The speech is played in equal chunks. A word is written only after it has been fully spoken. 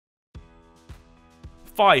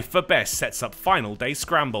5 for Bess sets up final day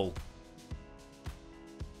scramble.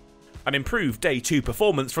 An improved Day 2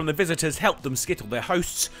 performance from the visitors helped them skittle their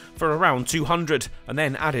hosts for around 200 and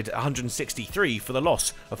then added 163 for the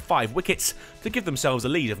loss of 5 wickets to give themselves a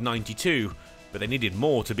lead of 92, but they needed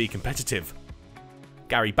more to be competitive.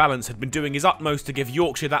 Gary Ballance had been doing his utmost to give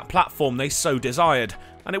Yorkshire that platform they so desired,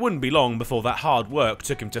 and it wouldn't be long before that hard work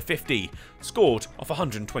took him to 50, scored off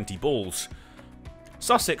 120 balls.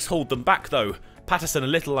 Sussex hauled them back though, Patterson a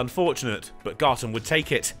little unfortunate, but Garton would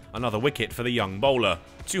take it, another wicket for the young bowler.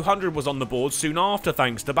 200 was on the board soon after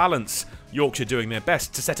thanks to Ballance, Yorkshire doing their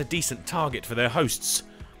best to set a decent target for their hosts.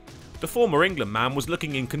 The former England man was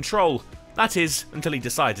looking in control, that is, until he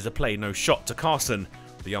decided to play no shot to Carson.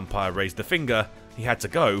 The umpire raised the finger, he had to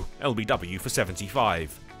go, LBW for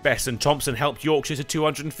 75. Bess and Thompson helped Yorkshire to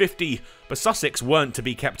 250, but Sussex weren't to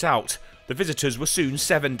be kept out. The visitors were soon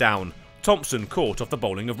 7 down. Thompson caught off the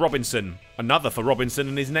bowling of Robinson. Another for Robinson,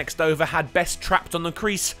 and his next over had Bess trapped on the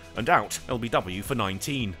crease and out, LBW for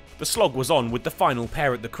 19. The slog was on with the final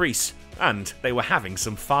pair at the crease, and they were having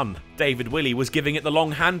some fun. David Willey was giving it the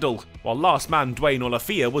long handle, while last man Dwayne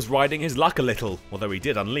Olafia was riding his luck a little, although he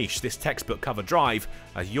did unleash this textbook cover drive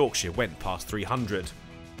as Yorkshire went past 300.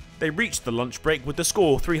 They reached the lunch break with the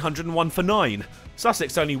score 301 for 9.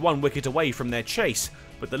 Sussex only 1 wicket away from their chase,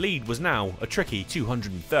 but the lead was now a tricky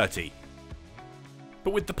 230.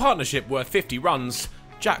 But with the partnership worth 50 runs,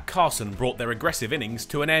 Jack Carson brought their aggressive innings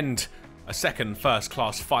to an end. A second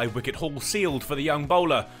first-class 5-wicket haul sealed for the young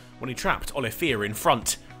bowler when he trapped Olafia in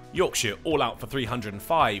front. Yorkshire all out for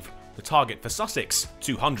 305, the target for Sussex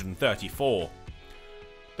 234.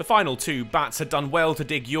 The final 2 bats had done well to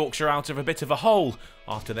dig Yorkshire out of a bit of a hole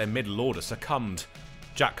after their middle order succumbed.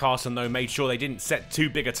 Jack Carson though made sure they didn't set too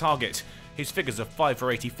big a target, his figures of 5 for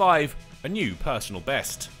 85, a new personal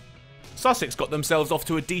best. Sussex got themselves off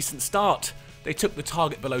to a decent start. They took the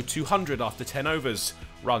target below 200 after 10 overs,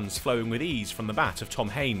 runs flowing with ease from the bat of Tom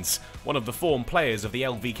Haynes, one of the form players of the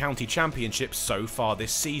LV County Championship so far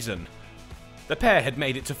this season. The pair had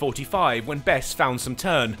made it to 45 when Bess found some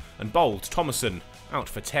turn and bowled Thomason, out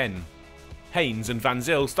for 10. Haynes and Van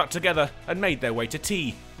Zyl stuck together and made their way to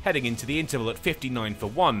tea, heading into the interval at 59 for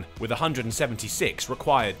 1, with 176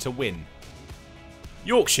 required to win.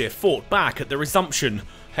 Yorkshire fought back at the resumption.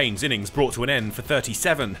 Haynes' innings brought to an end for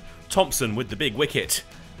 37, Thompson with the big wicket.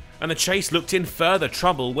 And the chase looked in further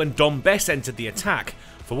trouble when Dom Bess entered the attack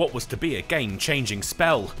for what was to be a game-changing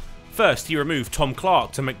spell. First he removed Tom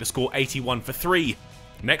Clark to make the score 81 for 3.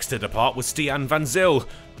 Next to depart was Stian Van Zyl,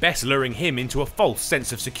 Bess luring him into a false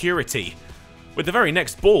sense of security. With the very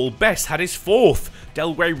next ball, Bess had his 4th,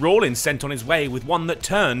 Delray Rawlins sent on his way with one that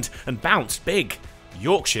turned and bounced big.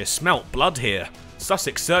 Yorkshire smelt blood here.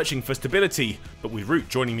 Sussex searching for stability, but with Root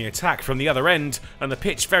joining the attack from the other end and the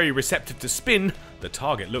pitch very receptive to spin, the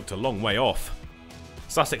target looked a long way off.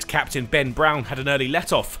 Sussex captain Ben Brown had an early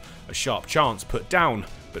let-off, a sharp chance put down,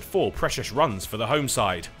 but 4 precious runs for the home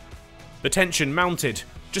side. The tension mounted.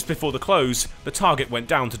 Just before the close, the target went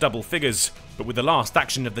down to double figures, but with the last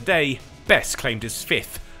action of the day, Bess claimed his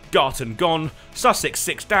 5th, Garton gone, Sussex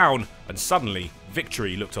 6 down, and suddenly,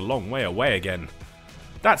 victory looked a long way away again.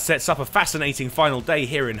 That sets up a fascinating final day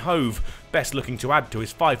here in Hove, Bess looking to add to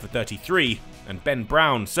his 5 for 33, and Ben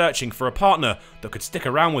Brown searching for a partner that could stick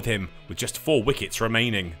around with him with just 4 wickets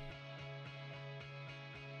remaining.